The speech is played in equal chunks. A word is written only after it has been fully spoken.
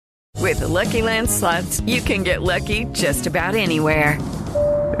With the Lucky Land Slots, you can get lucky just about anywhere.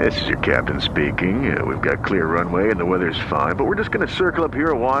 This is your captain speaking. We've got clear runway and the weather's fine, but we're just going to circle up here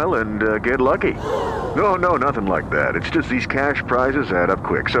a while and get lucky. No, nothing like that. It's just these cash prizes add up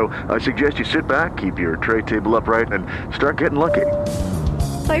quick. So I suggest you sit back, keep your tray table upright, and start getting lucky.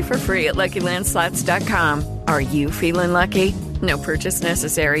 Play for free at LuckyLandSlots.com. Are you feeling lucky? No purchase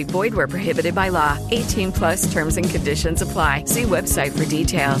necessary. Void where prohibited by law. 18+ terms and conditions apply. See website for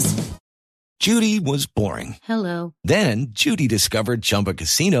details. Judy was boring. Hello. Then Judy discovered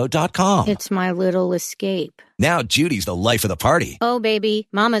ChumbaCasino.com. It's my little escape. Now Judy's the life of the party. Oh, baby,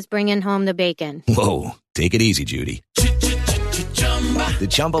 mama's bringing home the bacon. Whoa, take it easy, Judy. The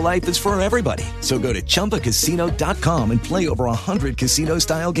Chumba life is for everybody. So go to ChumbaCasino.com and play over 100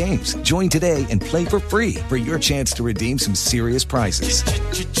 casino-style games. Join today and play for free for your chance to redeem some serious prizes.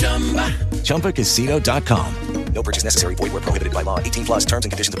 ChumbaCasino.com. No purchase necessary. Void where prohibited by law. 18+ terms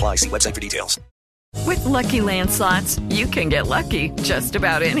and conditions apply. See website for details. With Lucky Land Slots, you can get lucky just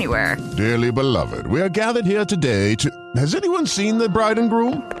about anywhere. Dearly beloved, we are gathered here today to... Has anyone seen the bride and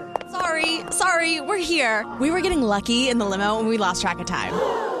groom? Sorry, we're here. We were getting lucky in the limo and we lost track of time.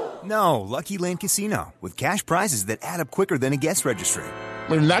 No, Lucky Land Casino, with cash prizes that add up quicker than a guest registry.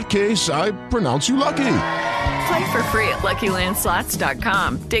 In that case, I pronounce you lucky. Play for free at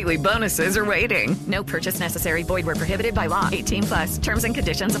LuckyLandSlots.com. Daily bonuses are waiting. No purchase necessary. Void where prohibited by law. 18+. Terms and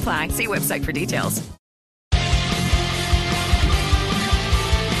conditions apply. See website for details.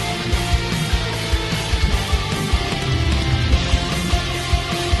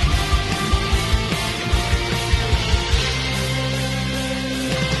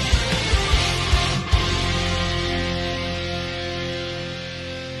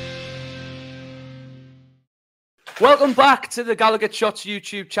 Welcome back to the Gallagher Shots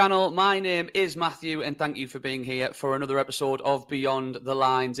YouTube channel. My name is Matthew, and thank you for being here for another episode of Beyond the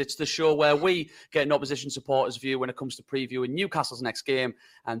Lines. It's the show where we get an opposition supporter's view when it comes to previewing Newcastle's next game.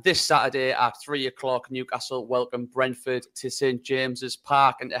 And this Saturday at 3 o'clock, Newcastle welcome Brentford to St James's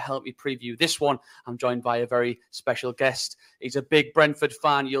Park. And to help me preview this one, I'm joined by a very special guest. He's a big Brentford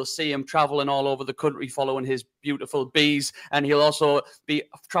fan. You'll see him travelling all over the country following his beautiful bees. And he'll also be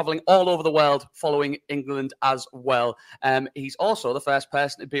travelling all over the world following England as well. He's also the first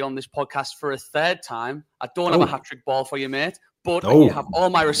person to be on this podcast for a third time. I don't have a hat-trick ball for you, mate, but you have all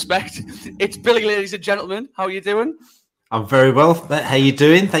my respect. It's Billy, ladies and gentlemen. How are you doing? I'm very well. How you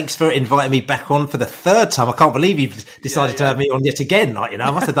doing? Thanks for inviting me back on for the third time. I can't believe you've decided to have me on yet again.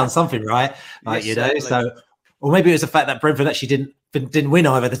 I must have done something right. Yes, so, or maybe it was the fact that Brentford actually didn't win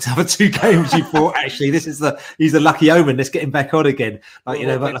either the other two games. You thought actually he's the lucky omen. Let's get him back on again. But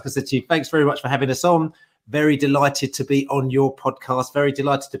like I said to you, thanks very much for having us on. Very delighted to be on your podcast. Very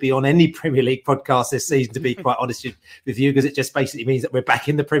delighted to be on any Premier League podcast this season, to be quite honest with you, because it just basically means that we're back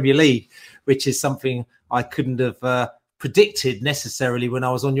in the Premier League, which is something I couldn't have predicted necessarily when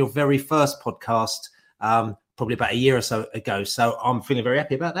I was on your very first podcast, probably about a year or so ago. So I'm feeling very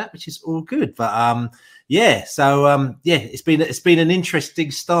happy about that, which is all good. But it's been an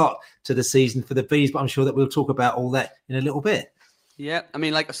interesting start to the season for the Bees, but I'm sure that we'll talk about all that in a little bit. Yeah, I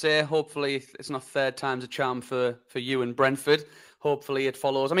mean, like I say, hopefully it's not third time's a charm for you and Brentford. Hopefully it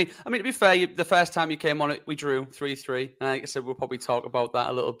follows. I mean, to be fair, the first time you came on it, we drew 3-3. And like I said, we'll probably talk about that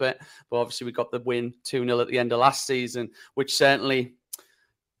a little bit. But obviously we got the win 2-0 at the end of last season, which certainly,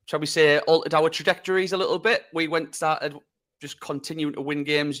 shall we say, altered our trajectories a little bit. We started just continuing to win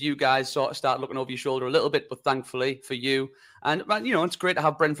games. You guys sort of started looking over your shoulder a little bit, but thankfully for you. And, it's great to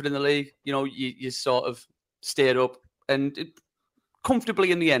have Brentford in the league. You sort of stayed up and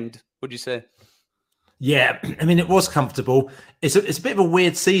comfortably in the end, would you say? Yeah, I mean, it was comfortable. It's a bit of a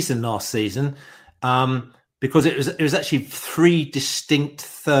weird season last season because it was actually three distinct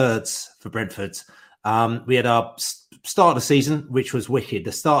thirds for Brentford. We had our start of the season, which was wicked.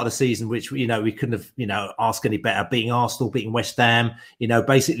 The start of the season, which we couldn't have asked any better. Beating Arsenal, beating West Ham,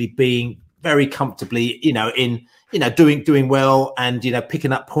 basically being very comfortably, doing well and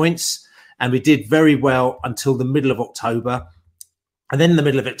picking up points. And we did very well until the middle of October. And then in the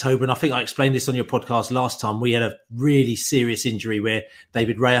middle of October, and I think I explained this on your podcast last time, we had a really serious injury where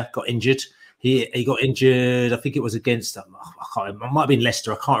David Raya got injured. He got injured, I think it was against, it might have been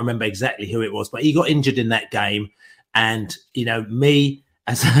Leicester, I can't remember exactly who it was, but he got injured in that game. And, me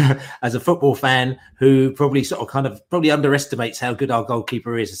as a football fan who probably probably underestimates how good our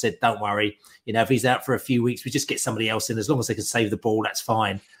goalkeeper is, I said, don't worry, if he's out for a few weeks, we just get somebody else in. As long as they can save the ball, that's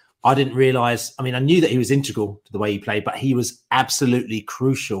fine. I didn't realise, I knew that he was integral to the way he played, but he was absolutely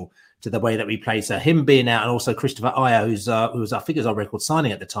crucial to the way that we played. So him being out, and also Christopher Ayer, who was, I think, our record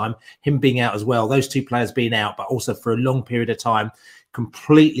signing at the time, him being out as well, those two players being out, but also for a long period of time,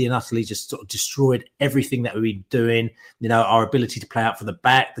 completely and utterly just sort of destroyed everything that we've been doing, our ability to play out from the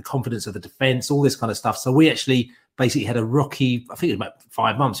back, the confidence of the defence, all this kind of stuff. So we actually basically had a rocky, I think it was about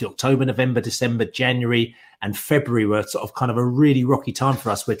 5 months, October, November, December, January and February were sort of kind of a really rocky time for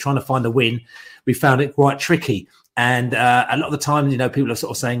us. We're trying to find a win. We found it quite tricky. And a lot of the time, people are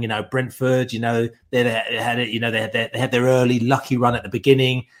sort of saying, Brentford, they had it, they had their early lucky run at the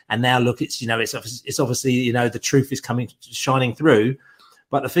beginning, and now look, it's obviously, the truth is shining through.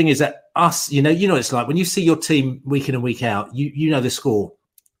 But the thing is that us, it's like when you see your team week in and week out, you know the score,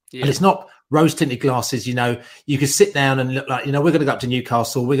 and it's not rose-tinted glasses. You can sit down and look like, we're going to go up to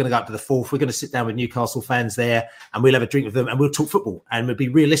Newcastle. We're going to go up to the Fourth. We're going to sit down with Newcastle fans there and we'll have a drink with them and we'll talk football and we'll be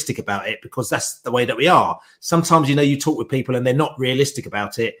realistic about it because that's the way that we are. Sometimes, you talk with people and they're not realistic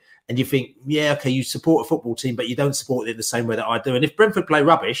about it. And you think, yeah, okay, you support a football team, but you don't support it the same way that I do. And if Brentford play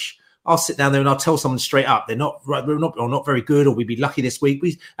rubbish, I'll sit down there and I'll tell someone straight up, we're not very good, or we'd be lucky this week.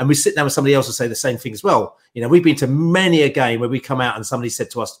 We sit down with somebody else and say the same thing as well. We've been to many a game where we come out and somebody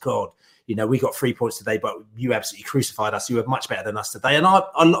said to us, God, we got 3 points today, but you absolutely crucified us. You were much better than us today. And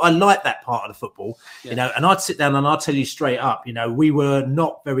I like that part of the football, and I'd sit down and I'd tell you straight up, we were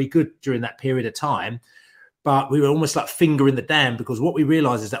not very good during that period of time, but we were almost like finger in the dam, because what we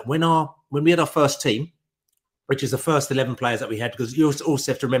realized is that when we had our first team, which is the first 11 players that we had, because you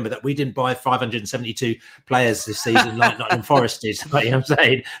also have to remember that we didn't buy 572 players this season like Nottingham Forest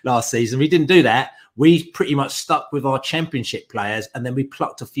did, last season. We didn't do that. We pretty much stuck with our championship players, and then we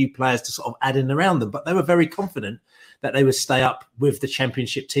plucked a few players to sort of add in around them. But they were very confident that they would stay up with the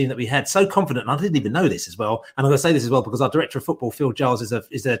championship team that we had. So confident, and I didn't even know this as well. And I'm going to say this as well because our director of football, Phil Giles,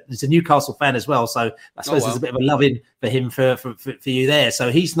 is a Newcastle fan as well. So I suppose there's a bit of a love-in for him for you there.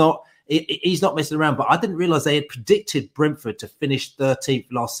 So he's not messing around. But I didn't realise they had predicted Brentford to finish 13th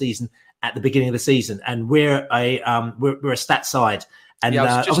last season at the beginning of the season, and we're a stat side. And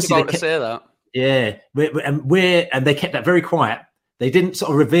I was just about to say that. Yeah, and they kept that very quiet. They didn't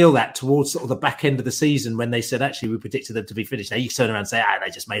sort of reveal that towards sort of the back end of the season when they said, actually, we predicted them to be finished. Now you turn around and say,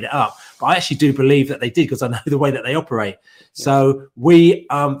 they just made it up. But I actually do believe that they did, because I know the way that they operate. Yeah. So we,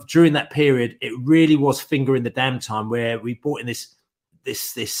 during that period, it really was finger in the damn time, where we brought in this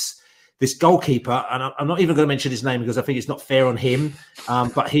goalkeeper, and I'm not even going to mention his name because I think it's not fair on him.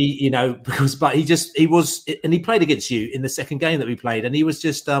 But he played against you in the second game that we played, and he was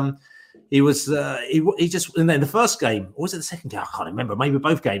just. He just, and then the first game, or was it the second game? I can't remember. Maybe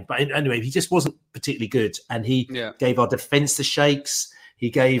both games. But anyway, he just wasn't particularly good. And he gave our defence the shakes. He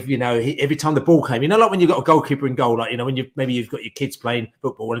gave, every time the ball came, like when you've got a goalkeeper in goal, like, when you've got your kids playing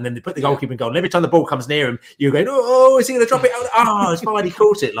football and then they put the goalkeeper in goal, and every time the ball comes near him, you're going, oh, is he going to drop it? Oh, it's fine. He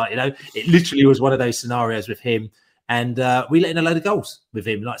caught it. It literally was one of those scenarios with him. And we let in a load of goals with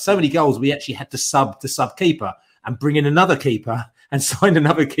him. Like so many goals, we actually had to sub the sub keeper and bring in another keeper and signed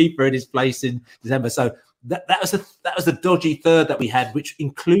another keeper in his place in December. So that was the dodgy third that we had, which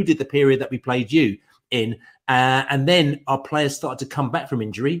included the period that we played you in. And then our players started to come back from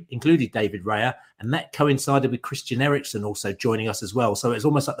injury, including David Raya, and that coincided with Christian Eriksen also joining us as well. So it was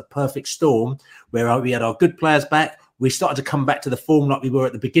almost like the perfect storm, where we had our good players back. We started to come back to the form like we were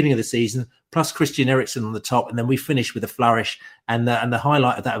at the beginning of the season, plus Christian Eriksen on the top, and then we finished with a flourish. And the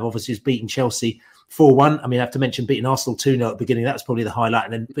highlight of that, obviously, is beating Chelsea 4-1. I mean, I have to mention beating Arsenal 2-0 at the beginning. That was probably the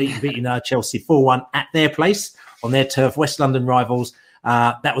highlight. And then beating Chelsea 4-1 at their place, on their turf, West London rivals.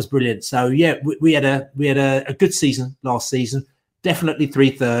 That was brilliant. So, yeah, we had a good season last season. Definitely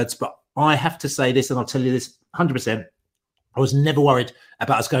 3/3. But I have to say this, and I'll tell you this 100%. I was never worried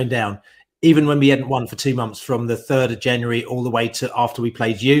about us going down. Even when we hadn't won for 2 months, from the 3rd of January all the way to after we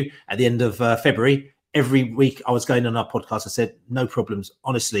played you at the end of February. Every week I was going on our podcast, I said, no problems.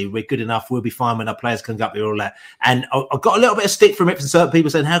 Honestly, we're good enough. We'll be fine when our players come up with all that. And I got a little bit of stick from it from certain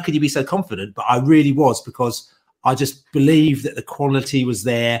people saying, how could you be so confident? But I really was, because I just believed that the quality was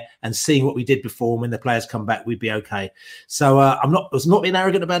there, and seeing what we did before, when the players come back, we'd be okay. So I was not being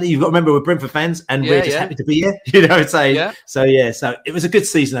arrogant about it. You've got to remember, we're Brentford fans, and we're just happy to be here. So it was a good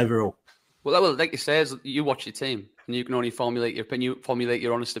season overall. Well, like you say, you watch your team, and you can only formulate your opinion, formulate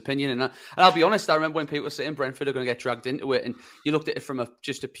your honest opinion. And I'll be honest, I remember when people were saying Brentford are going to get dragged into it, and you looked at it from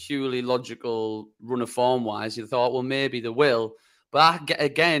just a purely logical run of form wise, you thought, well, maybe they will. But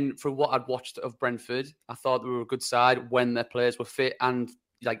again, from what I'd watched of Brentford, I thought they were a good side when their players were fit. And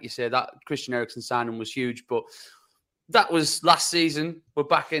like you said, that Christian Eriksen signing was huge. But that was last season. We're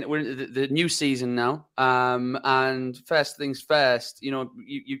into the new season now. And first things first, you're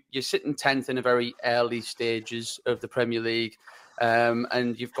sitting 10th in the very early stages of the Premier League.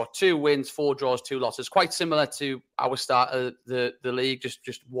 And you've got 2 wins, 4 draws, 2 losses. Quite similar to our start of the league,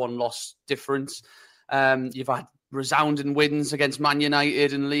 just one loss difference. You've had resounding wins against Man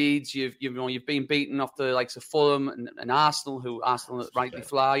United and Leeds. You've been beaten off the likes of Fulham and Arsenal, who Arsenal rightly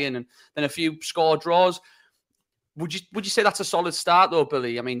flying, and then a few score draws. Would you say that's a solid start though,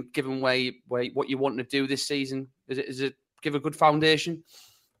 Billy? I mean, given what you want to do this season, is it give a good foundation?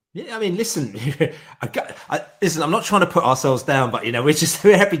 Yeah, I mean, listen, listen. I'm not trying to put ourselves down, but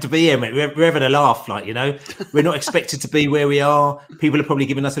we're happy to be here, mate. We're having a laugh, we're not expected to be where we are. People are probably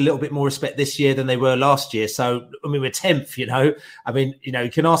giving us a little bit more respect this year than they were last year. So, I mean, we're 10th. I mean, you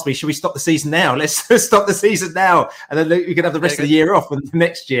can ask me, should we stop the season now? Let's stop the season now, and then we can have the rest of the year off and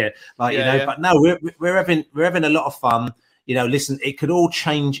next year, But no, we're having a lot of fun. Listen, it could all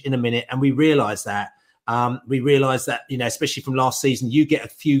change in a minute, and we realise that. We realised that, especially from last season, you get a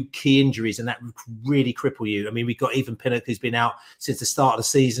few key injuries and that really cripple you. I mean, we've got even Pinnock, who's been out since the start of the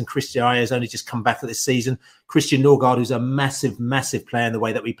season. Christian Ayer has only just come back at this season. Christian Norgard, who's a massive, massive player in the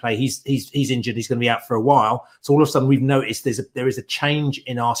way that we play, he's injured. He's going to be out for a while. So all of a sudden, we've noticed there is a change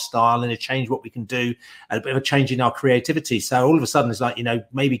in our style and a change what we can do, and a bit of a change in our creativity. So all of a sudden, it's like,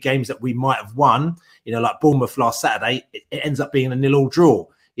 maybe games that we might have won, like Bournemouth last Saturday, it ends up being a 0-0 draw.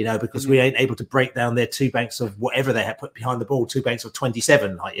 Because we ain't able to break down their 2 banks of whatever they had put behind the ball, 2 banks of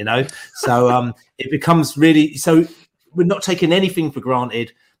 27, So it becomes really, so we're not taking anything for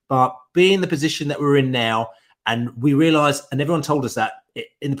granted, but being in the position that we're in now, and we realise, and everyone told us that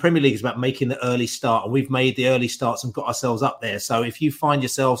in the Premier League is about making the early start, and we've made the early starts and got ourselves up there. So if you find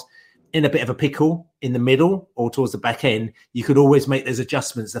yourselves in a bit of a pickle in the middle or towards the back end, you could always make those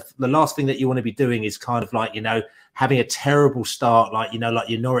adjustments. The last thing that you want to be doing is kind of having a terrible start, like your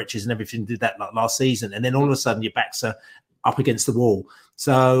Norwiches and everything did that like last season. And then all of a sudden your backs are up against the wall.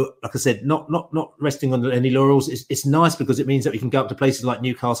 So, like I said, not resting on any laurels. It's nice because it means that we can go up to places like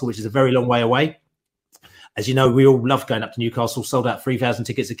Newcastle, which is a very long way away. As you know, we all love going up to Newcastle. Sold out 3,000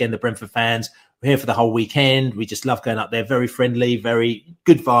 tickets again, the Brentford fans. We're here for the whole weekend. We just love going up there. Very friendly, very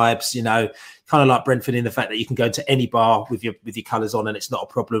good vibes, kind of like Brentford in the fact that you can go to any bar with your colours on and it's not a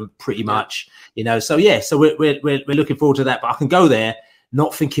problem pretty much, So, so we're looking forward to that. But I can go there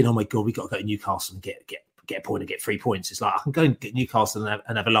not thinking, oh, my God, we've got to go to Newcastle and get a point and get 3 points. It's like I can go and get Newcastle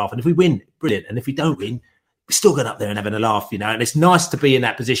and have a laugh. And if we win, brilliant. And if we don't win, we're still going up there and having a laugh, And it's nice to be in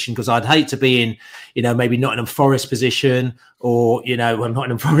that position because I'd hate to be in, maybe Nottingham Forest position or,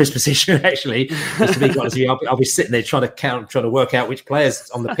 Nottingham Forest position, actually. Just to be honest with you, I'll be sitting there trying to work out which players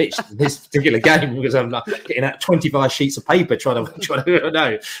on the pitch in this particular game because I'm like getting out 25 sheets of paper trying to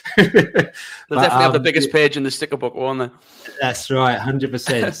know. They'll definitely have the biggest page in the sticker book, won't they? That's right,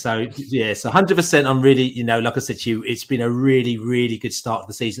 100%. So, so 100%, I'm really, like I said to you, it's been a really, really good start of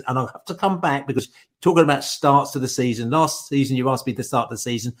the season. And I'll have to come back because talking about starts to the season, last season you asked me to start the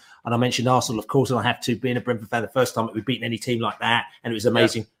season, and I mentioned Arsenal, of course, and I have to, being a Brentford fan, the first time that we've beaten any team like that, and it was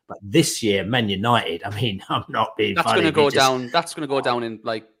amazing. Yeah. But this year, Man United, I mean, I'm not being that's funny. That's going to go down in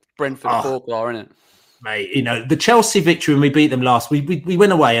like Brentford folklore, isn't it? Mate, the Chelsea victory when we beat them last, we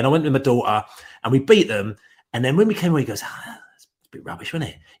went away, and I went with my daughter, and we beat them, and then when we came away, he goes, it's a bit rubbish,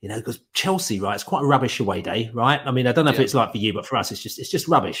 wasn't it? Because Chelsea, right? It's quite a rubbish away day, right? I mean, I don't know if it's like for you, but for us, it's just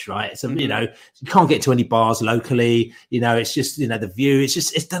rubbish, right? It's you can't get to any bars locally. It's just the view.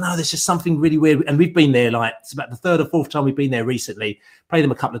 I don't know. There's just something really weird. And we've been there it's about the 3rd or 4th time we've been there recently. Played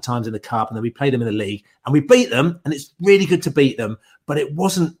them a couple of times in the cup, and then we played them in the league, and we beat them. And it's really good to beat them, but it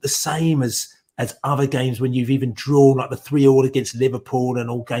wasn't the same as other games when you've even drawn like the 3-3 against Liverpool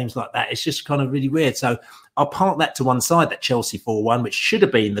and all games like that. It's just kind of really weird. So I'll park that to one side, that Chelsea 4-1, which should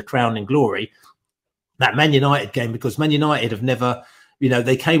have been the crowning glory, that Man United game, because Man United have never,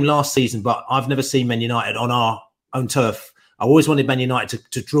 they came last season, but I've never seen Man United on our own turf. I always wanted Man United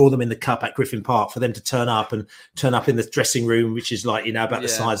to draw them in the cup at Griffin Park, for them to turn up in the dressing room, which is like, about the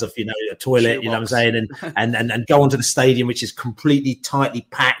size of, a toilet, you know what I'm saying? And go onto the stadium, which is completely tightly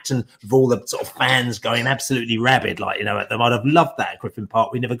packed and with all the sort of fans going absolutely rabid, at them. I'd have loved that at Griffin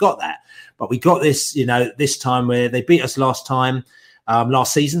Park. We never got that. But we got this, this time where they beat us last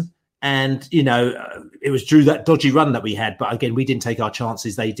season. And, it was through that dodgy run that we had. But again, we didn't take our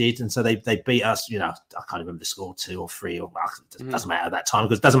chances. They did. And so they beat us, I can't remember the score, 2 or 3. It doesn't matter at that time.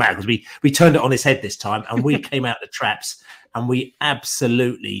 Because it doesn't matter because we turned it on its head this time. And we came out the traps and we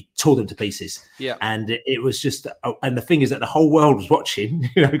absolutely tore them to pieces. Yeah. And it was just, and the thing is that the whole world was watching,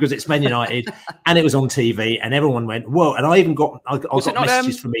 because it's Man United and it was on TV and everyone went, whoa. And I got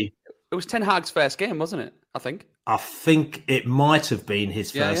messages from me. It was Ten Hag's first game, wasn't it? I think it might have been his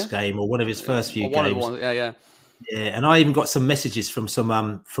first game or one of his first few games. Yeah. And I even got some messages from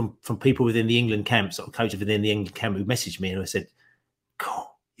from people within the England camp, sort of coaches within the England camp, who messaged me and I said, "God,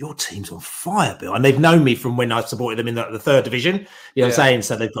 your team's on fire, Bill. And they've known me from when I supported them in the third division. You know what I'm saying?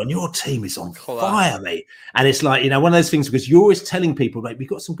 So they've gone, your team is on fire, mate. And it's like, one of those things, because you're always telling people, like, we've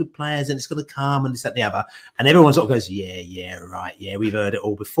got some good players and it's going to come and this, that, and the other. And everyone sort of goes, yeah, right. Yeah, we've heard it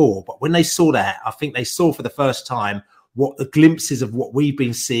all before. But when they saw that, I think they saw for the first time what the glimpses of what we've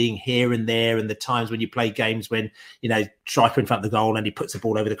been seeing here and there, and the times when you play games when, striker in front of the goal and he puts the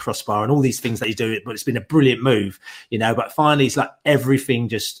ball over the crossbar and all these things that he's doing. But it's been a brilliant move, but finally it's like everything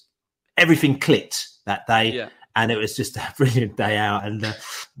clicked that day. Yeah. And it was just a brilliant day out. And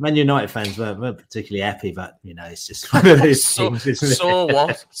Man United fans weren't particularly happy, but, it's just one of those things, isn't it? So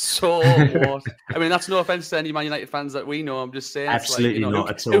what? I mean, that's no offense to any Man United fans that we know. I'm just saying. Absolutely not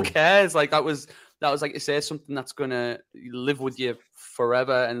at all. Who cares? Like, that was like you say, something that's going to live with you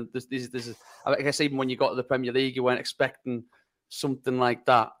forever. And this is, I guess, even when you got to the Premier League, you weren't expecting something like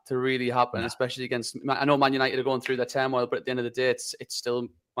that to really happen, especially against. I know Man United are going through their turmoil, but at the end of the day, it's still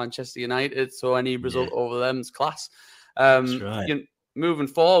Manchester United. So any result over them is class. That's right. Moving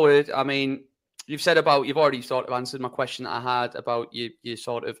forward, I mean, you've already sort of answered my question that I had about your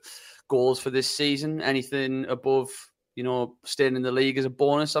sort of goals for this season. Anything above, staying in the league as a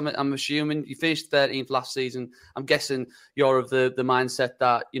bonus, I'm assuming. You finished 13th last season. I'm guessing you're of the mindset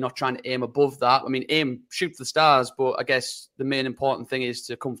that you're not trying to aim above that. I mean, shoot for the stars, but I guess the main important thing is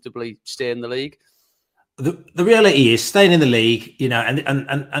to comfortably stay in the league. The reality is staying in the league,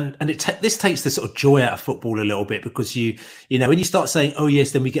 and this takes the sort of joy out of football a little bit, because when you start saying, oh yes,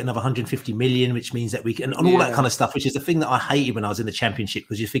 then we get another 150 million, which means that we can, and all that kind of stuff, which is the thing that I hated when I was in the Championship,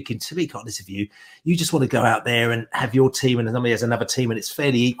 because you're thinking, to be honest with you, you just want to go out there and have your team and somebody has another team and it's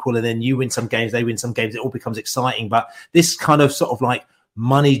fairly equal, and then you win some games, they win some games, it all becomes exciting. But this kind of sort of like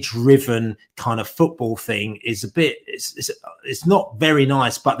money-driven kind of football thing is a bit, it's not very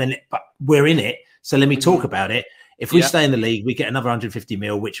nice, but we're in it. So let me talk about it. If we stay in the league, we get another 150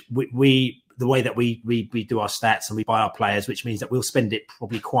 mil, which we the way that we do our stats and we buy our players, which means that we'll spend it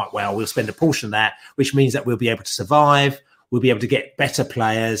probably quite well. We'll spend a portion of that, which means that we'll be able to survive. We'll be able to get better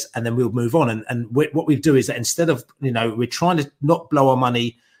players, and then we'll move on. And what we do is that instead of, we're trying to not blow our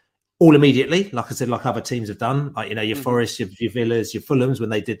money all immediately, like I said, like other teams have done, like, your Forest, your Villas, your Fulhams,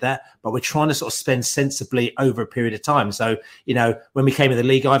 when they did that. But we're trying to sort of spend sensibly over a period of time. So, when we came in the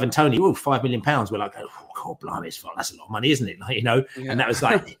league, Ivan Toney, £5 million. We're like, oh, God, blimey, that's a lot of money, isn't it? Like, and that was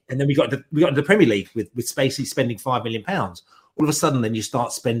like, and then we got into the Premier League with Spacey spending £5 million. All of a sudden, then you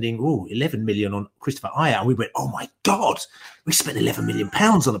start spending 11 million on Christopher Ayer, and we went, oh my God, we spent 11 million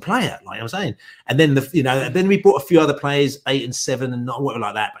pounds on a player, like I'm saying. And then then we bought a few other players, 8 and 7 and whatever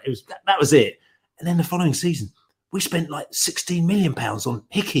like that. But that was it. And then the following season, we spent like 16 million pounds on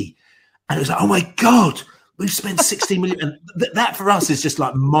Hickey, and it was like, oh my God, we've spent 16 million. And that for us is just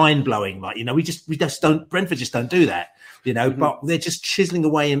like mind blowing. Like, we just don't. Brentford just don't do that, But they're just chiseling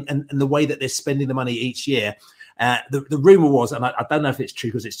away, and the way that they're spending the money each year. The rumor was, and I don't know if it's true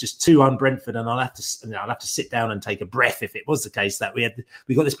because it's just too un-Brentford, and I'll have to sit down and take a breath if it was the case, that we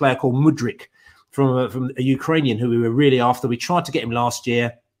got this player called Mudryk from a Ukrainian who we were really after. We tried to get him last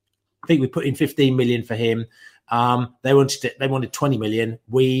year. I think we put in 15 million for him. They wanted 20 million.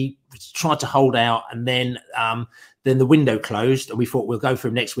 We tried to hold out, and then the window closed, and we thought we'll go for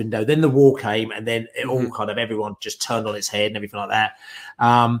him next window. Then the war came, and then it all kind of, everyone just turned on its head and everything like that.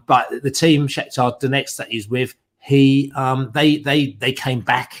 But the team, Shakhtar Donetsk, that he's with, they came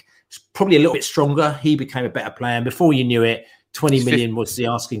back probably a little bit stronger. He became a better player, and before you knew it, 20 million was the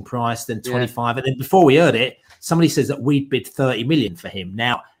asking price, then 25, and then before we heard it, somebody says that we'd bid 30 million for him.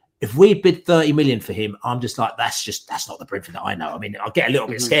 Now, if we bid 30 million for him, I'm just like, that's not the Brentford that I know. I mean, I'll get a little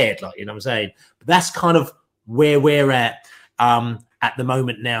bit scared, like, you know what I'm saying? But that's kind of where we're at the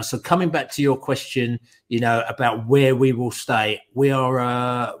moment now. So coming back to your question, about where we will stay,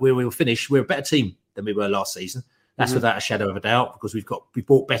 where we will finish, we're a better team than we were last season. That's without a shadow of a doubt, because we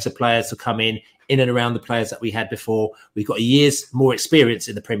bought better players to come in and around the players that we had before. We've got a year's more experience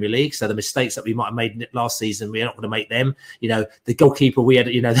in the Premier League, so the mistakes that we might have made last season, we're not going to make them. The goalkeeper we had,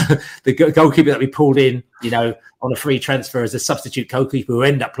 the goalkeeper that we pulled in, on a free transfer as a substitute goalkeeper who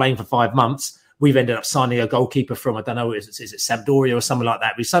ended up playing for 5 months. We've ended up signing a goalkeeper from, I don't know, is it Sampdoria or something like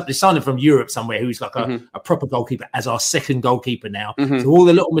that? We signed him from Europe somewhere, who's like a proper goalkeeper as our second goalkeeper now. So all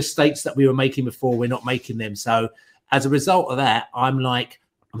the little mistakes that we were making before, we're not making them. So as a result of that, I'm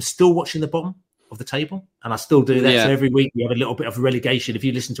still watching the bottom of the table, and I still do that. Yeah. So every week we have a little bit of relegation. If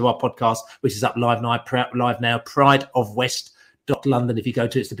you listen to our podcast, which is up live now, prideofwest.com, London, if you go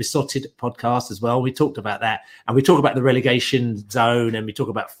to it's the Besotted podcast as well. We talked about that, and we talk about the relegation zone, and we talk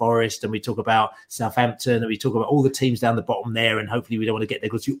about Forest, and we talk about Southampton, and we talk about all the teams down the bottom there, and hopefully we don't want to get there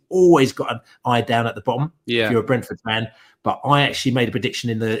because you always got an eye down at the bottom if you're a Brentford fan. But I actually made a prediction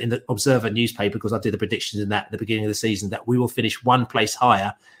in the Observer newspaper, because I did the predictions in that at the beginning of the season, that we will finish one place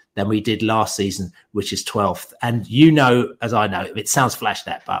higher than we did last season, which is 12th. And you know, as I know, it sounds flash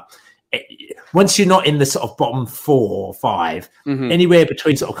that, but once you're not in the sort of bottom 4 or 5, anywhere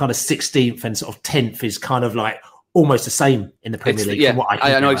between sort of kind of 16th and sort of 10th is kind of like almost the same in the Premier League. Yeah,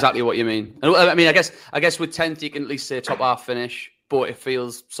 I know exactly what you mean. I mean, I guess with 10th, you can at least say top half finish, but it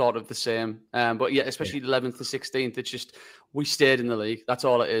feels sort of the same. But yeah, especially 11th to 16th, it's just, we stayed in the league. That's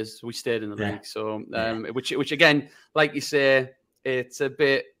all it is. We stayed in the league. So, which again, like you say, it's a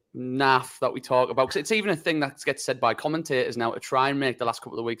bit naff that we talk about, because it's even a thing that gets said by commentators now to try and make the last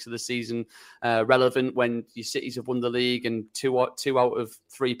couple of weeks of the season relevant, when your cities have won the league and two out of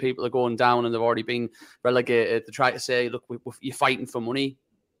 3 people are going down and they've already been relegated. They try to say, look, you're fighting for money.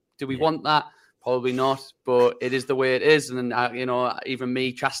 Do we want that? Probably not, but it is the way it is. And then, even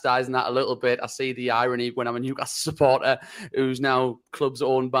me chastising that a little bit, I see the irony when I'm a Newcastle supporter who's now clubs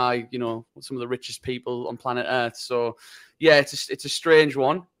owned by, some of the richest people on planet Earth. So yeah, it's a strange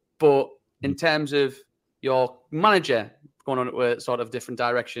one. But in terms of your manager going on to a sort of different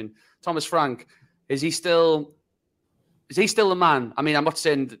direction, Thomas Frank, is he still the man? I mean, I'm not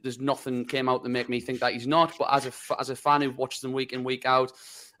saying that there's nothing came out to make me think that he's not, but as a fan who watches them week in, week out,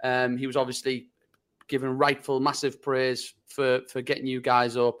 he was obviously given rightful massive praise for getting you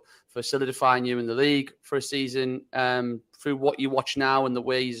guys up, for solidifying you in the league for a season. Through what you watch now and the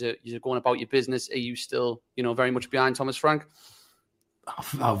way you're going about your business, are you still, very much behind Thomas Frank?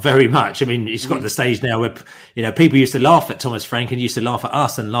 Oh, very much. I mean, it's got to the stage now where, people used to laugh at Thomas Frank and used to laugh at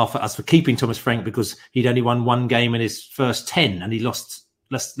us for keeping Thomas Frank, because he'd only won 1 game in his first 10 and he lost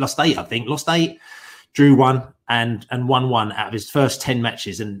 8, I think. Lost 8, drew 1 and won 1 out of his first 10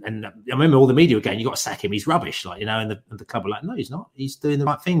 matches. And I remember all the media were going, you got to sack him. He's rubbish. and the club were like, no, he's not. He's doing the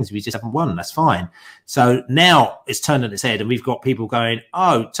right things. We just haven't won. That's fine. So now it's turned on its head and we've got people going,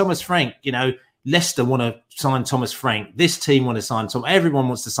 oh, Thomas Frank, Leicester want to sign Thomas Frank. This team want to sign Tom. Everyone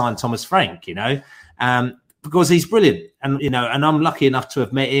wants to sign Thomas Frank, because he's brilliant. And, and I'm lucky enough to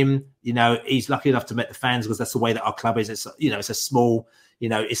have met him. He's lucky enough to meet the fans, because that's the way that our club is. It's, it's a small,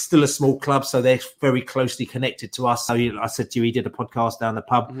 it's still a small club. So they're very closely connected to us. So I said to you, he did a podcast down the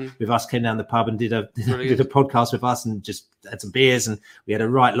pub with us, came down the pub and did a podcast with us and just had some beers, and we had a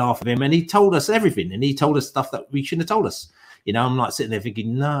right laugh with him. And he told us everything, and he told us stuff that we shouldn't have told us. I'm like sitting there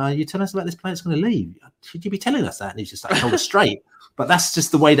thinking, no, you're telling us about this player that's going to leave. Should you be telling us that? And he's just like, told us straight. But that's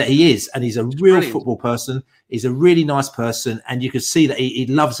just the way that he is. And he's a real football person. He's a really nice person. And you can see that he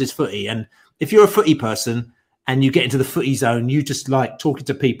loves his footy. And if you're a footy person and you get into the footy zone, you just like talking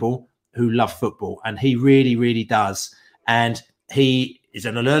to people who love football. And he really, really does. And he is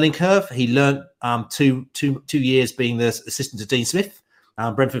on a learning curve. He learned 2 years being the assistant to Dean Smith.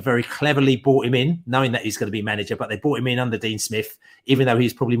 Brentford very cleverly brought him in, knowing that he's going to be manager, but they brought him in under Dean Smith, even though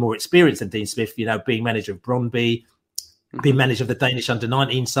he's probably more experienced than Dean Smith, being manager of Brøndby, being manager of the Danish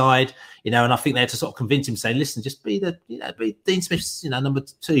under-19 side, and I think they had to sort of convince him, saying, listen, just be be Dean Smith's, number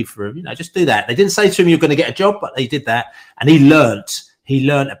 2 for him, just do that. They didn't say to him, you're going to get a job, but they did that. And he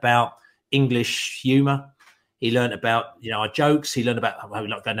learnt about English humour. He learned about, our jokes. He learned about how we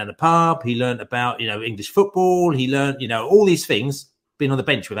like going down the pub. He learned about, English football. He learned, all these things, being on the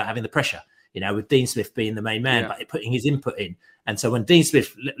bench without having the pressure, with Dean Smith being the main man, but putting his input in. And so when Dean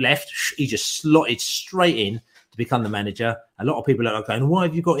Smith left, he just slotted straight in to become the manager. A lot of people are going, why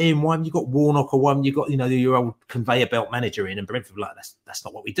have you got him? Why haven't you got Warnock? Or why haven't you got, your old conveyor belt manager in? And Brentford were like, that's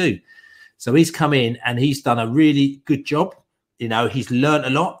not what we do. So he's come in and he's done a really good job. He's learned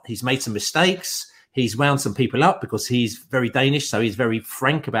a lot. He's made some mistakes. He's wound some people up because he's very Danish, so he's very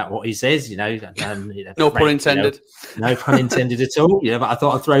frank about what he says. No frank, pun intended. No pun intended at all. But I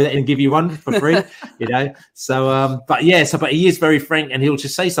thought I'd throw that in and give you one for free. So, but he is very frank, and he'll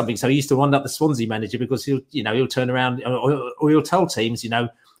just say something. So he used to wind up the Swansea manager because he'll turn around or he'll tell teams,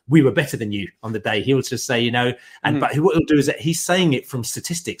 we were better than you on the day. He'll just say, but what he'll do is that he's saying it from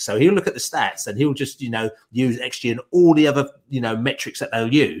statistics. So he'll look at the stats and he'll just, use XG and all the other, metrics that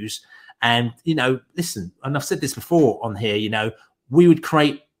they'll use. And, listen, and I've said this before on here, we would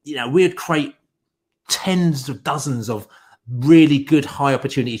create tens of dozens of really good high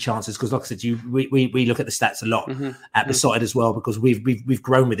opportunity chances. Because like I said, we look at the stats a lot at the side as well, because we've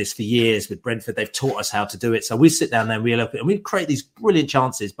grown with this for years with Brentford. They've taught us how to do it. So we sit down there and we look and we create these brilliant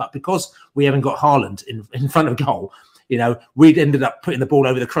chances. But because we haven't got Haaland in front of goal, we'd ended up putting the ball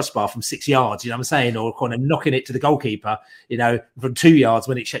over the crossbar from 6 yards, you know what I'm saying? Or kind of knocking it to the goalkeeper, from 2 yards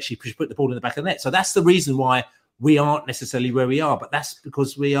when it actually put the ball in the back of the net. So that's the reason why we aren't necessarily where we are. But that's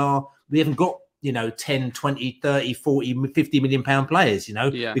because we haven't got, 10, 20, 30, 40, 50 million pound players,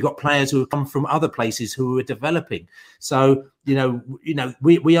 We've got players who have come from other places who are developing. So,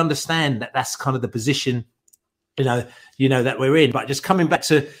 we understand that that's kind of the position, that we're in. But just coming back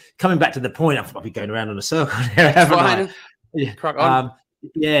to the point, I've been going around on a circle there, haven't I? Yeah. Crack on.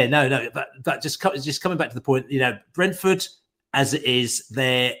 But just coming back to the point, Brentford, as it is,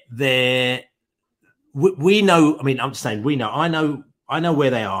 we know. I mean, I'm saying we know. I know where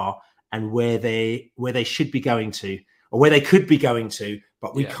they are and where they should be going to, or where they could be going to.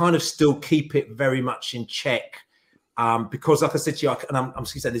 But we kind of still keep it very much in check, because, like I said to you, and I'm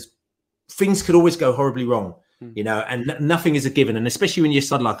just saying, things could always go horribly wrong. And nothing is a given. And especially when you're a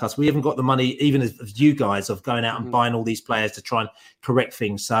side like us, we haven't got the money, even as you guys, of going out and buying all these players to try and correct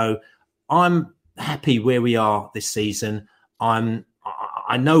things. So I'm happy where we are this season. I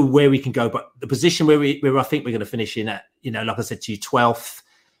know where we can go, but the position where I think we're going to finish in at, like I said to you, 12th.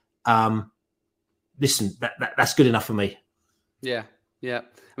 Listen, that's good enough for me. Yeah.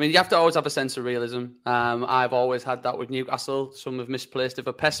 I mean, you have to always have a sense of realism. I've always had that with Newcastle. Some have misplaced it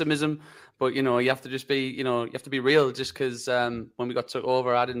for pessimism, but you have to just be, you have to be real. Just because when we got took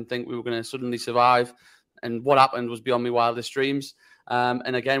over, I didn't think we were going to suddenly survive, and what happened was beyond my wildest dreams.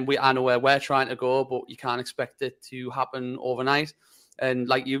 And again, I know where we're trying to go, but you can't expect it to happen overnight. And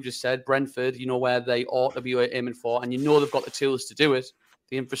like you just said, Brentford, where they ought to be aiming for, and they've got the tools to do it.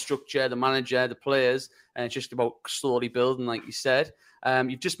 The infrastructure, the manager, the players, and it's just about slowly building, like you said.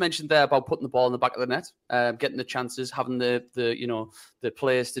 You've just mentioned there about putting the ball in the back of the net, getting the chances, having the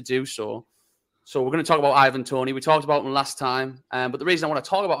players to do so. So we're going to talk about Ivan Toney. We talked about him last time, but the reason I want to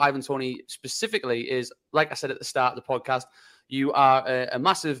talk about Ivan Toney specifically is, like I said at the start of the podcast, you are a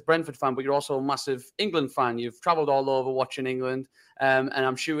massive Brentford fan, but you're also a massive England fan. You've travelled all over watching England, and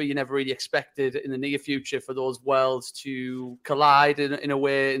I'm sure you never really expected in the near future for those worlds to collide in a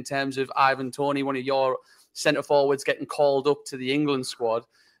way, in terms of Ivan Toney, one of your centre forwards, getting called up to the England squad.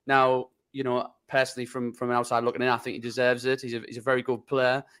 Now, personally, from an outside looking in, I think he deserves it. He's a very good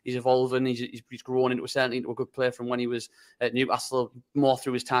player. He's evolving. He's grown into a good player from when he was at Newcastle, more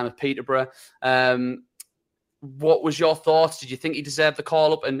through his time at Peterborough. What was your thoughts? Did you think he deserved the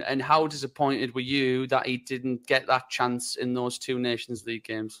call-up? And how disappointed were you that he didn't get that chance in those 2 Nations League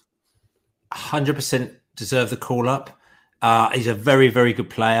games? 100% deserved the call-up. He's a very, very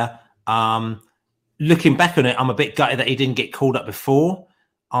good player. Looking back on it, I'm a bit gutted that he didn't get called up before.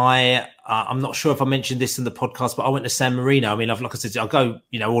 I'm not sure if I mentioned this in the podcast, but I went to San Marino. I mean, like I said, I go,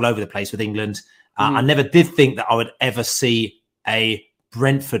 all over the place with England. I never did think that I would ever see a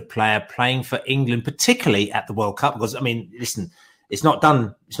Brentford player playing for England, particularly at the World Cup, because, I mean, listen, it's not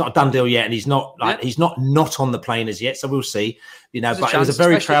done. It's not a done deal yet, and he's not on the plane as yet. So we'll see. But it was a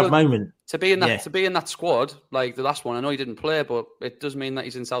very proud moment to be in that squad, like the last one. I know he didn't play, but it does mean that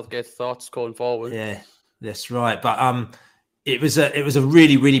he's in Southgate's thoughts going forward. Yeah, that's right. But it was a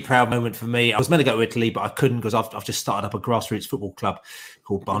really, really proud moment for me. I was meant to go to Italy, but I couldn't because I've just started up a grassroots football club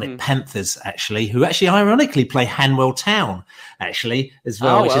called Barnet Panthers, who ironically play Hanwell Town, as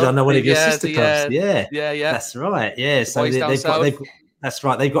well, which is, I know, one of your sister clubs. Yeah. That's right. Yeah. So that's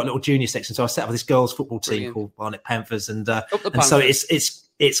right. They've got a little junior section. So I set up this girls' football team called Barnet Panthers, and so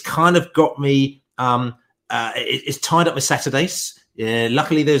it's kind of got me. It's tied up with Saturdays. Yeah,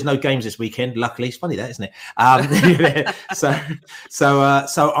 luckily there's no games this weekend. Luckily, it's funny that, isn't it? So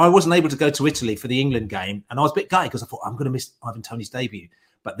I wasn't able to go to Italy for the England game, and I was a bit gutted because I thought I'm going to miss Ivan Toney's debut.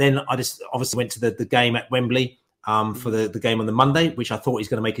 But then I just obviously went to the game at Wembley for the game on the Monday, which I thought he's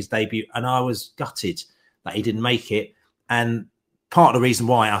going to make his debut, and I was gutted that he didn't make it. And part of the reason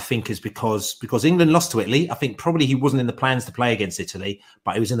why, I think, is because England lost to Italy. I think probably he wasn't in the plans to play against Italy,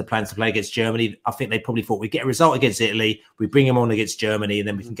 but he was in the plans to play against Germany. I think they probably thought we'd get a result against Italy, we bring him on against Germany, and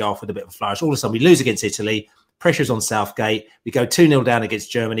then we can go off with a bit of a flourish. All of a sudden, we lose against Italy. Pressure's on Southgate. We go 2-0 down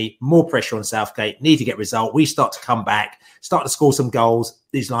against Germany. More pressure on Southgate. Need to get a result. We start to come back, start to score some goals.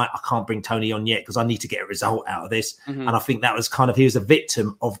 He's like, I can't bring Toney on yet because I need to get a result out of this. And I think that was he was a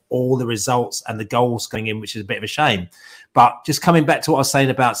victim of all the results and the goals going in, which is a bit of a shame. But just coming back to what I was saying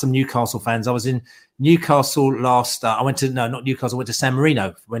about some Newcastle fans, I was in Newcastle last. I went to San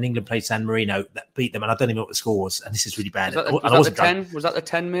Marino when England played San Marino. That beat them, and I don't even know what the score was. And this is really bad. Was that the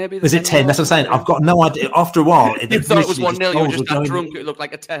 10 maybe? Was it 10? That's what I'm saying. I've got no idea. After a while, you thought it was 1-0. You were just that drunk. It looked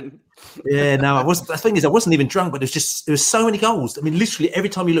like a 10. Yeah, no, I wasn't. The thing is, I wasn't even drunk, but there was so many goals. I mean, literally every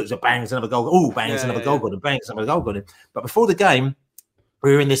time you look, there's a bang, there's another goal. Oh, bang, there's another goal got him. Bang, there's another goal got him. But before the game,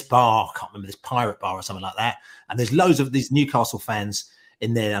 we were in this bar, I can't remember, this pirate bar or something like that. And there's loads of these Newcastle fans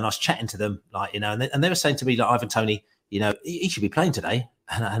in there. And I was chatting to them, like, and they were saying to me, like, Ivan Toney, he should be playing today.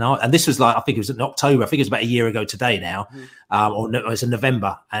 And this was like, I think it was in October. I think it was about a year ago today now, or it was in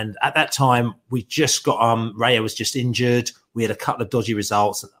November. And at that time, we just got Raya was just injured. We had a couple of dodgy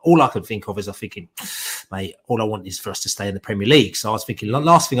results. And all I could think of is I'm thinking, mate, all I want is for us to stay in the Premier League. So I was thinking, the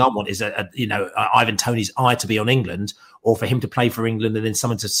last thing I want is Ivan Toney's eye to be on England, or for him to play for England and then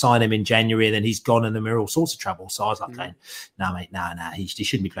someone to sign him in January and then he's gone and then we're all sorts of trouble. So I was like, going, no, mate, no, he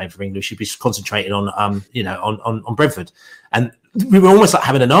shouldn't be playing for England. He should be concentrating on Brentford. And we were almost like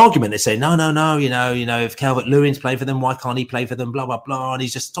having an argument. They say, no, if Calvert-Lewin's playing for them, why can't he play for them? Blah, blah, blah. And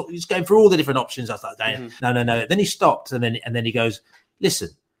he's going through all the different options. I was like, no. Then he stopped and then he goes, listen,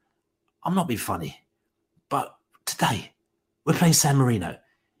 I'm not being funny, but today we're playing San Marino.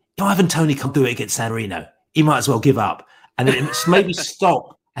 If Ivan Toney can't do it against San Marino, he might as well give up. And then it made me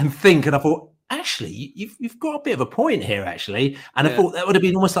stop and think. And I thought, actually, you've got a bit of a point here, actually. And I thought that would have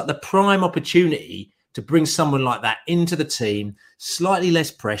been almost like the prime opportunity to bring someone like that into the team, slightly less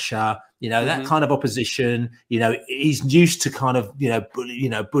pressure, that kind of opposition. He's used to kind of,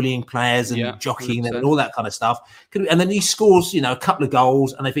 bullying players and jockeying 100%. Them and all that kind of stuff. And then he scores, a couple of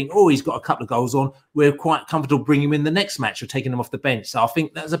goals and they think, oh, he's got a couple of goals on. We're quite comfortable bringing him in the next match or taking him off the bench. So I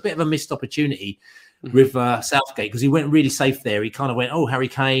think that was a bit of a missed opportunity with Southgate, because he went really safe there. He kind of went, oh, Harry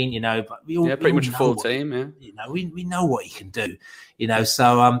Kane, but pretty much a full team. We know what he can do.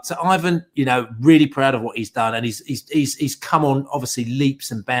 So Ivan, really proud of what he's done, and he's come on obviously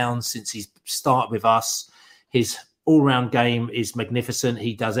leaps and bounds since he's started with us. His all-round game is magnificent.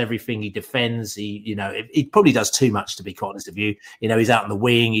 He does everything. He defends. He probably does too much, to be quite honest with you. He's out on the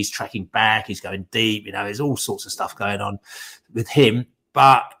wing. He's tracking back. He's going deep. There's all sorts of stuff going on with him.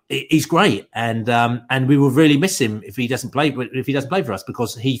 But he's great, and we will really miss him if he doesn't play. If he doesn't play for us,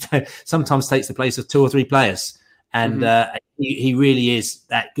 because he sometimes takes the place of 2 or 3 players, and he really is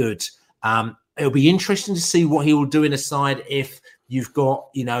that good. It'll be interesting to see what he will do in a side if you've got,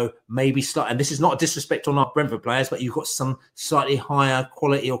 maybe and this is not a disrespect on our Brentford players, but you've got some slightly higher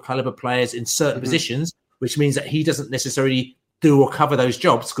quality or caliber players in certain positions, which means that he doesn't necessarily do or cover those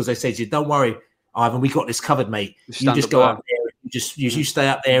jobs, because they say to you, "Don't worry, Ivan, we got this covered, mate. You just go up there." You stay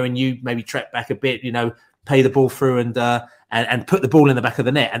up there and you maybe track back a bit, pay the ball through and put the ball in the back of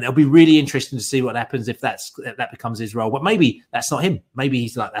the net. And it'll be really interesting to see what happens if that becomes his role. But maybe that's not him. Maybe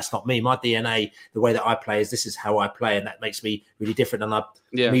he's like, that's not me. My DNA, the way that I play, this is how I play, and that makes me really different. And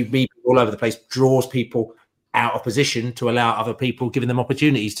me all over the place draws people out of position to allow other people, giving them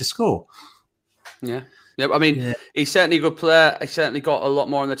opportunities to score. Yeah. Yeah, I mean, he's certainly a good player. He's certainly got a lot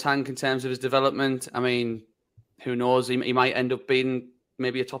more in the tank in terms of his development. I mean, who knows? He might end up being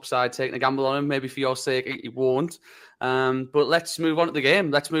maybe a top side, taking a gamble on him. Maybe for your sake, he won't. But let's move on to the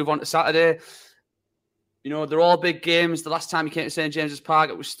game. Let's move on to Saturday. They're all big games. The last time he came to St James's Park,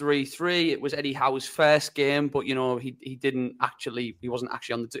 it was 3-3. It was Eddie Howe's first game, but he wasn't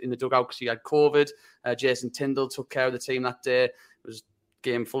actually in the dugout because he had COVID. Jason Tyndall took care of the team that day. It was a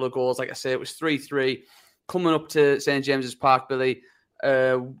game full of goals. Like I say, it was 3-3. Coming up to St James's Park, Billy.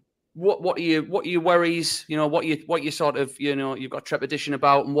 What are your worries? What you sort of you've got trepidation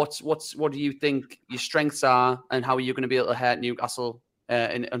about, and what do you think your strengths are, and how are you going to be able to hurt Newcastle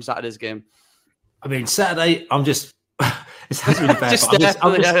on Saturday's game? I mean, Saturday, I'm just it sounds really bad. I'm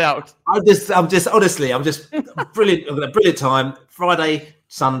just brilliant. I've got a brilliant time. Friday,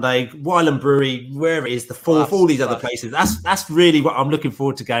 Sunday, Wylam Brewery, where it is, the Fourth, all these other places. That's really what I'm looking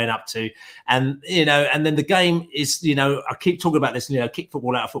forward to going up to. And, and then the game is, I keep talking about this, kick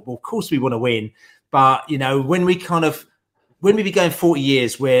football out of football. Of course we want to win. But, when we be going 40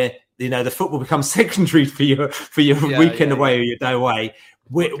 years where, the football becomes secondary for your weekend away or your day away,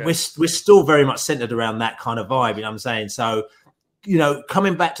 we're still very much centered around that kind of vibe. You know what I'm saying? So,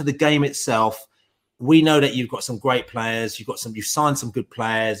 coming back to the game itself, we know that you've got some great players. You've signed some good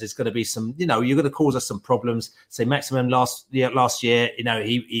players. There's going to be some, you're going to cause us some problems. Say Maximum last year,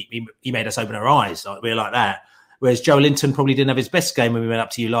 he made us open our eyes. We're like that. Whereas Joe Linton probably didn't have his best game when we went up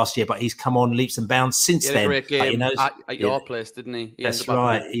to you last year, but he's come on leaps and bounds since then. Great game at your place, didn't he? That's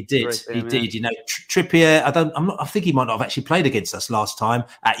right. He did. He did. Trippier. I think he might not have actually played against us last time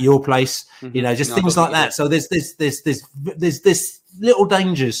at your place. Things like that. So there's little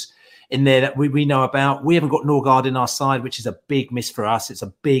dangers in there that we know about. We haven't got Norgard in our side, which is a big miss for us. It's a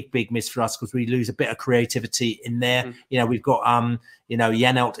big miss for us because we lose a bit of creativity in there. We've got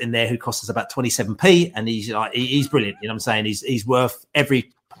Janelt in there who costs us about 27p, and he's brilliant. You know what I'm saying? He's worth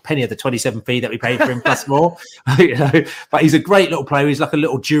every penny of the 27p that we paid for him plus more. But he's a great little player. He's like a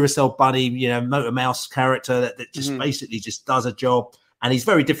little Duracell bunny, Motor Mouse character that just basically just does a job. And he's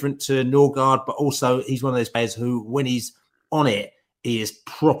very different to Norgard, but also he's one of those players who, when he's on it, he is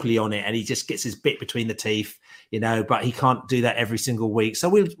properly on it, and he just gets his bit between the teeth, but he can't do that every single week. So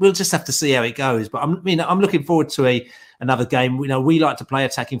we'll just have to see how it goes. But I'm looking forward to another game. We like to play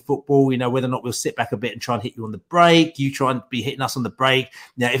attacking football, whether or not we'll sit back a bit and try and hit you on the break. You try and be hitting us on the break.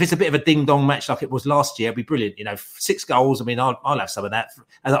 If it's a bit of a ding-dong match like it was last year, it'd be brilliant. 6 goals. I'll have some of that.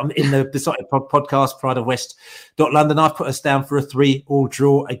 In the Besotted podcast, Pride of West London, I've put us down for a 3-3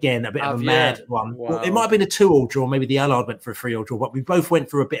 draw. Again, a bit of a mad one. Wow. Well, it might have been a 2-2 draw. Maybe the Allard went for a 3-3 draw, but we both went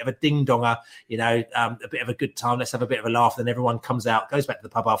for a bit of a ding-donger, a bit of a good time. Let's have a bit of a laugh. Then everyone comes out, goes back to the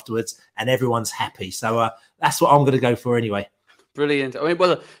pub afterwards, and everyone's happy. So that's what I'm going to go for anyway. Brilliant.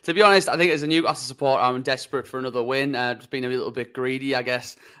 Well, to be honest, I think as a Newcastle supporter, I'm desperate for another win. Just being a little bit greedy, I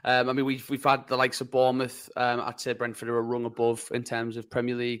guess. We've had the likes of Bournemouth. I'd say Brentford are a rung above in terms of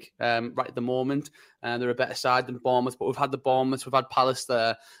Premier League right at the moment. They're a better side than Bournemouth, but we've had the Bournemouth, we've had Palace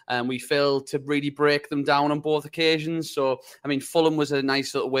there, and we failed to really break them down on both occasions. So, Fulham was a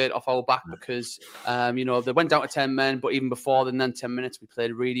nice little weight off our back because, they went down to 10 men, but even before then 10 minutes, we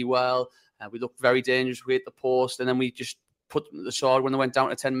played really well. We looked very dangerous. We hit the post, and then we just put them to the sword when they went down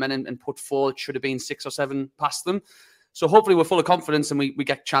to 10 men and put 4. It should have been 6 or 7 past them. So hopefully we're full of confidence and we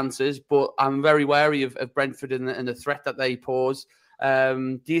get chances, but I'm very wary of Brentford and the threat that they pose.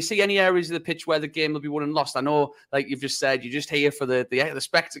 Do you see any areas of the pitch where the game will be won and lost? I know, like you've just said, you're just here for the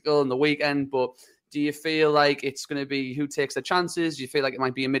spectacle and the weekend, but do you feel like it's going to be who takes the chances? Do you feel like it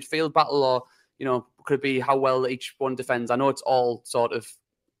might be a midfield battle, or, could it be how well each one defends? I know it's all sort of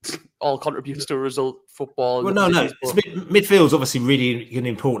all contributes to a result, football. Well, no. Midfield's obviously really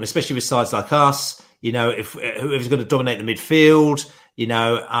important, especially with sides like us. If whoever's going to dominate the midfield,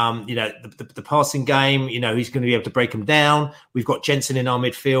 the passing game, he's going to be able to break them down. We've got Jensen in our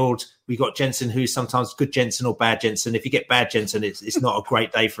midfield. We've got Jensen who's sometimes good Jensen or bad Jensen. If you get bad Jensen, it's not a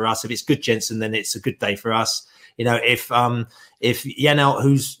great day for us. If it's good Jensen, then it's a good day for us. If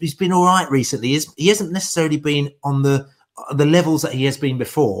Janelt, he's been all right recently, he hasn't necessarily been on the levels that he has been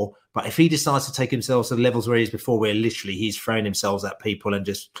before, but if he decides to take himself to the levels where he is before, where literally he's throwing himself at people and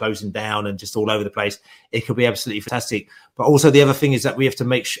just closing down and just all over the place, it could be absolutely fantastic. But also the other thing is that we have to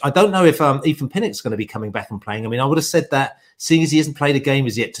make sure, I don't know if Ethan Pinnock's going to be coming back and playing. I would have said that, seeing as he hasn't played a game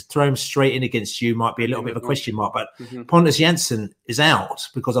as yet, to throw him straight in against you might be a little bit of a question mark. But Pontus Jansson is out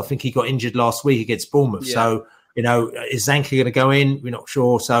because I think he got injured last week against Bournemouth. Yeah. So, is Zanka going to go in? We're not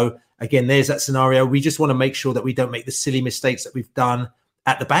sure. So again, there's that scenario. We just want to make sure that we don't make the silly mistakes that we've done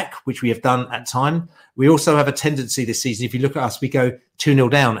at the back, which we have done at time. We also have a tendency this season, if you look at us, we go 2-0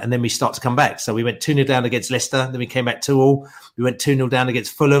 down and then we start to come back. So we went 2-0 down against Leicester, then we came back 2-2. We went 2-0 down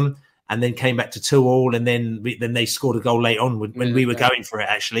against Fulham and then came back to 2-2. And then they scored a goal late on when we were going for it,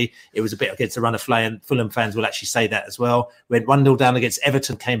 actually. It was a bit against the run of play, and Fulham fans will actually say that as well. We went 1-0 down against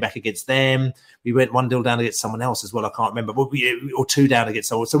Everton, came back against them. We went 1-0 down against someone else as well. I can't remember, or 2 down against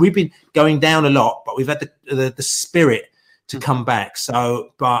someone. So we've been going down a lot, but we've had the spirit to come back. So,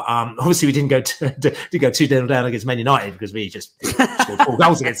 but obviously we didn't go 2-0 down against Man United because we just scored 4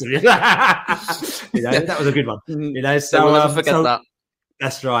 goals against them. That was a good one. So we'll never forget that.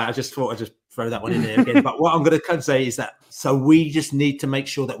 That's right. I just thought I'd just throw that one in there again. But what I'm going to say is that, so we just need to make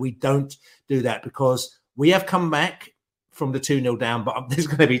sure that we don't do that, because we have come back from the 2-0 down, but there's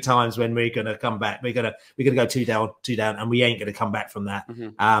going to be times when we're going to come back. We're going to go 2 down, and we ain't going to come back from that.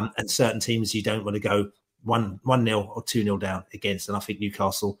 And certain teams you don't want to go 1-0 or 2-0 down against, and I think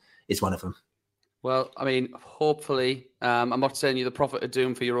Newcastle is one of them. Well, hopefully, I'm not saying you're the prophet of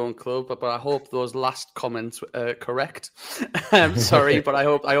doom for your own club, but I hope those last comments are correct. Sorry, but I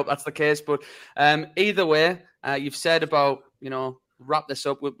hope that's the case. But either way, you've said about, wrap this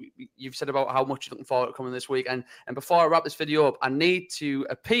up. You've said about how much you're looking forward to coming this week. And before I wrap this video up, I need to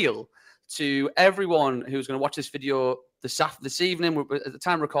appeal to everyone who's going to watch this video this evening. At the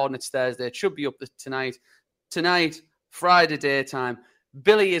time of recording, it's Thursday. It should be up tonight. Tonight, Friday daytime.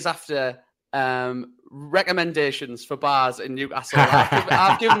 Billy is after recommendations for bars in Newcastle.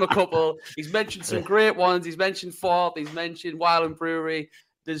 I've given him a couple. He's mentioned some great ones. He's mentioned Forth. He's mentioned Wyland Brewery.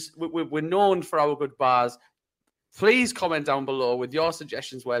 We're known for our good bars. Please comment down below with your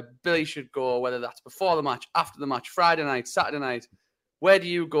suggestions where Billy should go, whether that's before the match, after the match, Friday night, Saturday night. Where do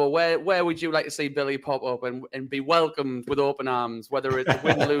you go? Where would you like to see Billy pop up and be welcomed with open arms, whether it's a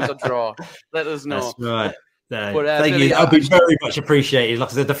win, lose, or draw? Let us know. That's right. No, but, thank Billy, you. That'll be very much appreciated. Like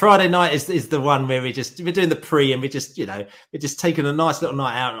I said, the Friday night is the one where we're doing the pre, and we're just taking a nice little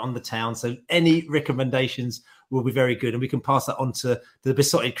night out on the town. So any recommendations will be very good, and we can pass that on to the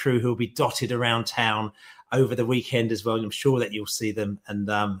Besotted crew who will be dotted around town over the weekend as well. And I'm sure that you'll see them, and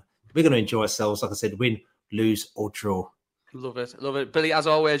we're going to enjoy ourselves. Like I said, win, lose, or draw. Love it, Billy. As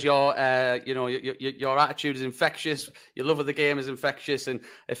always, your attitude is infectious. Your love of the game is infectious, and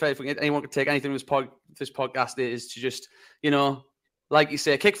if anyone could take anything from this podcast, it is to just, like you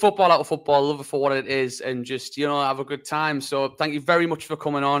say, kick football out of football, love it for what it is, and just have a good time. So thank you very much for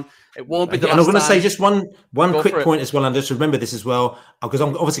coming on. It won't be the last time. And I'm going to say just one quick point as well, and just remember this as well, because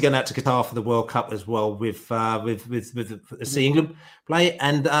I'm obviously going out to Qatar for the World Cup as well with See England play,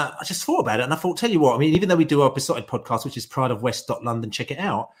 and I just thought about it, and I thought, tell you what, I mean, even though we do our Besotted podcast, which is prideofwest.london, check it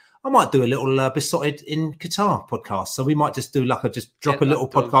out. I might do a little Besotted in Qatar podcast. So we might just do drop a little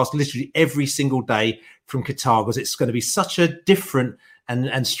podcast literally every single day from Qatar, because it's going to be such a different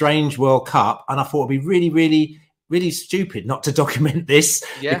and strange World Cup. And I thought it'd be really, really, really stupid not to document this,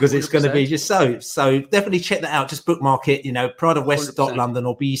 because it's 100%. Going to be just so definitely check that out. Just bookmark it, prideofwest.london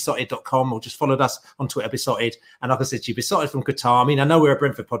or besotted.com, or just follow us on Twitter, Besotted. And like I said to you, Besotted from Qatar. I mean, I know we're a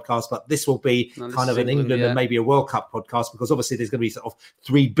Brentford podcast, but this will be kind of an England and maybe a World Cup podcast, because obviously there's going to be sort of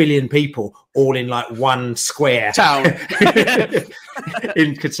 3 billion people all in like one square town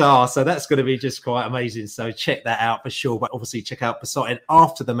in Qatar. So that's going to be just quite amazing. So check that out for sure. But obviously check out Besotted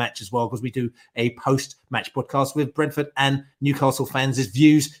after the match as well, because we do a post-match podcast with Brentford and Newcastle fans'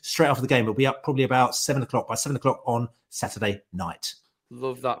 views straight after the game. It'll be up probably about 7 o'clock, by 7 o'clock on Saturday night.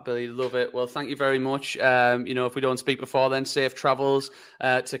 Love that, Billy. Love it. Well, thank you very much. If we don't speak before then, safe travels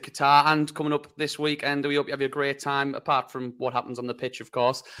to Qatar and coming up this weekend. We hope you have a great time, apart from what happens on the pitch, of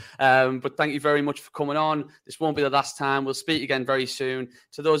course. But thank you very much for coming on. This won't be the last time. We'll speak again very soon.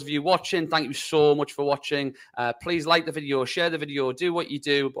 To those of you watching, thank you so much for watching. Please like the video, share the video, do what you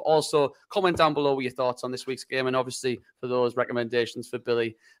do, but also comment down below with your thoughts on this week's game, and obviously for those recommendations for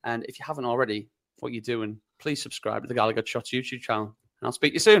Billy. And if you haven't already, what you're doing, please subscribe to the Gallagher Shots YouTube channel. And I'll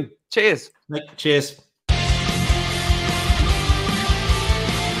speak to you soon. Cheers. Cheers.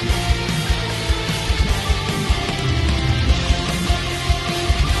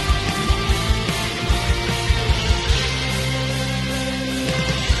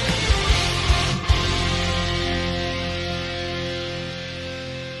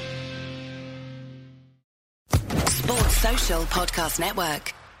 Sports Social Podcast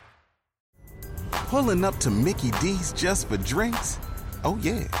Network. Pulling up to Mickey D's just for drinks? Oh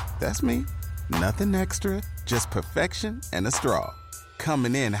yeah, that's me. Nothing extra, just perfection and a straw.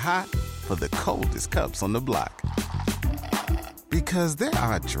 Coming in hot for the coldest cups on the block. Because there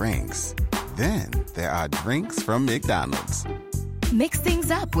are drinks. Then there are drinks from McDonald's. Mix things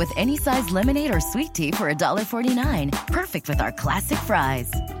up with any size lemonade or sweet tea for $1.49. Perfect with our classic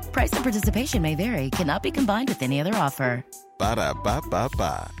fries. Price and participation may vary. Cannot be combined with any other offer.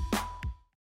 Ba-da-ba-ba-ba.